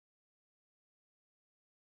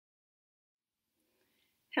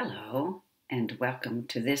Hello, and welcome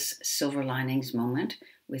to this Silver Linings Moment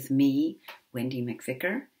with me, Wendy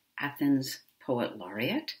McVicker, Athens Poet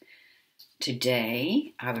Laureate.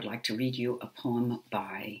 Today, I would like to read you a poem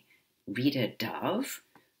by Rita,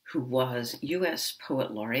 who was U.S.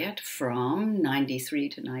 Poet Laureate from 93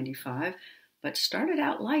 to 95, but started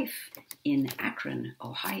out life in Akron,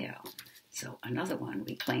 Ohio. So another one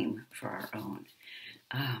we claim for our own.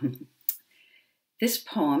 This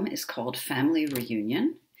poem is called Family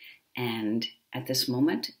Reunion, and at this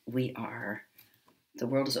moment the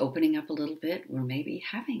world is opening up a little bit. We're maybe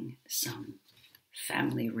having some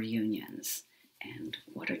family reunions, and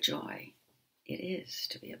what a joy it is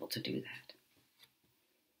to be able to do that.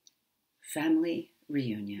 Family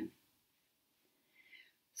Reunion.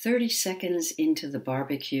 30 seconds into the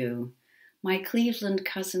barbecue, my Cleveland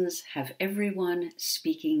cousins have everyone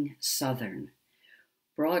speaking Southern.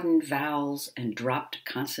 Broadened vowels and dropped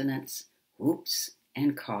consonants, whoops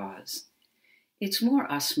and caws. It's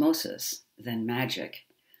more osmosis than magic,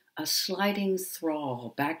 a sliding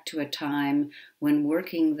thrall back to a time when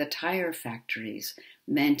working the tire factories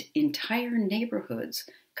meant entire neighborhoods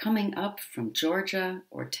coming up from Georgia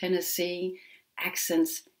or Tennessee,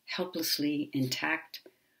 accents helplessly intact,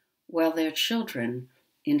 while their children,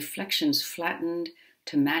 inflections flattened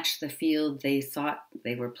to match the field they thought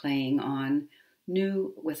they were playing on,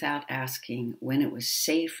 knew without asking when it was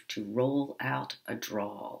safe to roll out a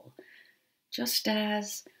drawl. Just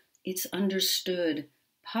as it's understood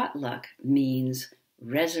potluck means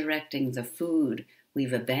resurrecting the food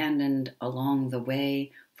we've abandoned along the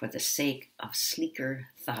way for the sake of sleeker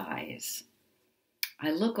thighs. I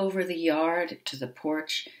look over the yard to the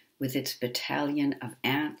porch with its battalion of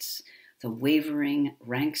aunts, the wavering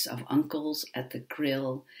ranks of uncles at the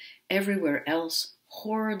grill. Everywhere else,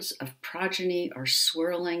 hordes of progeny are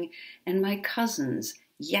swirling, and my cousins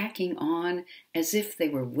yakking on as if they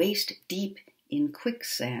were waist deep in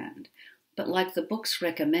quicksand, but like the books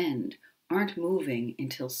recommend, aren't moving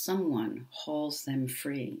until someone hauls them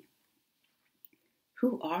free.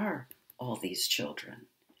 Who are all these children?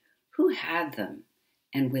 Who had them,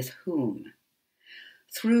 and with whom?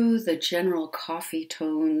 Through the general coffee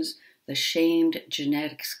tones, the shamed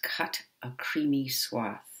genetics cut a creamy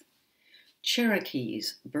swath.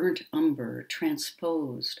 Cherokee's burnt umber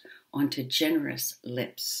transposed onto generous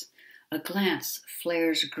lips. A glance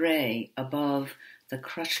flares gray above the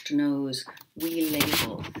crushed nose we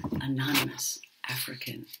label anonymous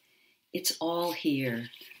African. It's all here,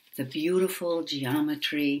 the beautiful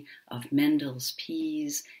geometry of Mendel's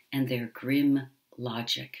peas and their grim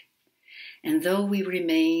logic. And though we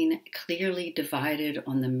remain clearly divided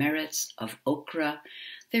on the merits of okra,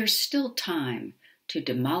 there's still time to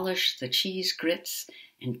demolish the cheese grits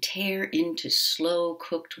and tear into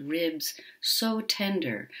slow-cooked ribs so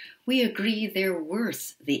tender we agree they're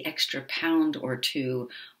worth the extra pound or two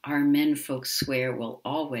our menfolk swear will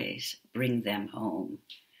always bring them home.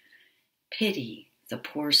 Pity the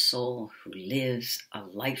poor soul who lives a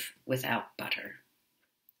life without butter,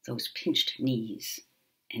 those pinched knees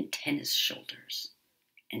and tennis shoulders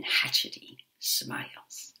and hatchety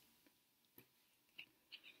smiles.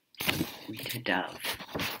 Rita,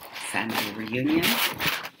 Family Reunion.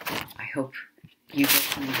 I hope you get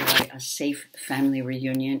to enjoy a safe family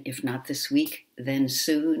reunion, if not this week, then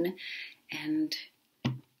soon. And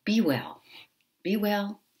be well. Be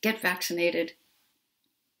well, get vaccinated,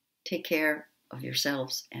 take care of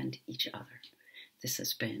yourselves and each other. This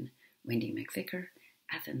has been Wendy McVicker,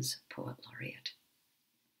 Athens Poet Laureate.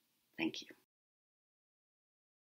 Thank you.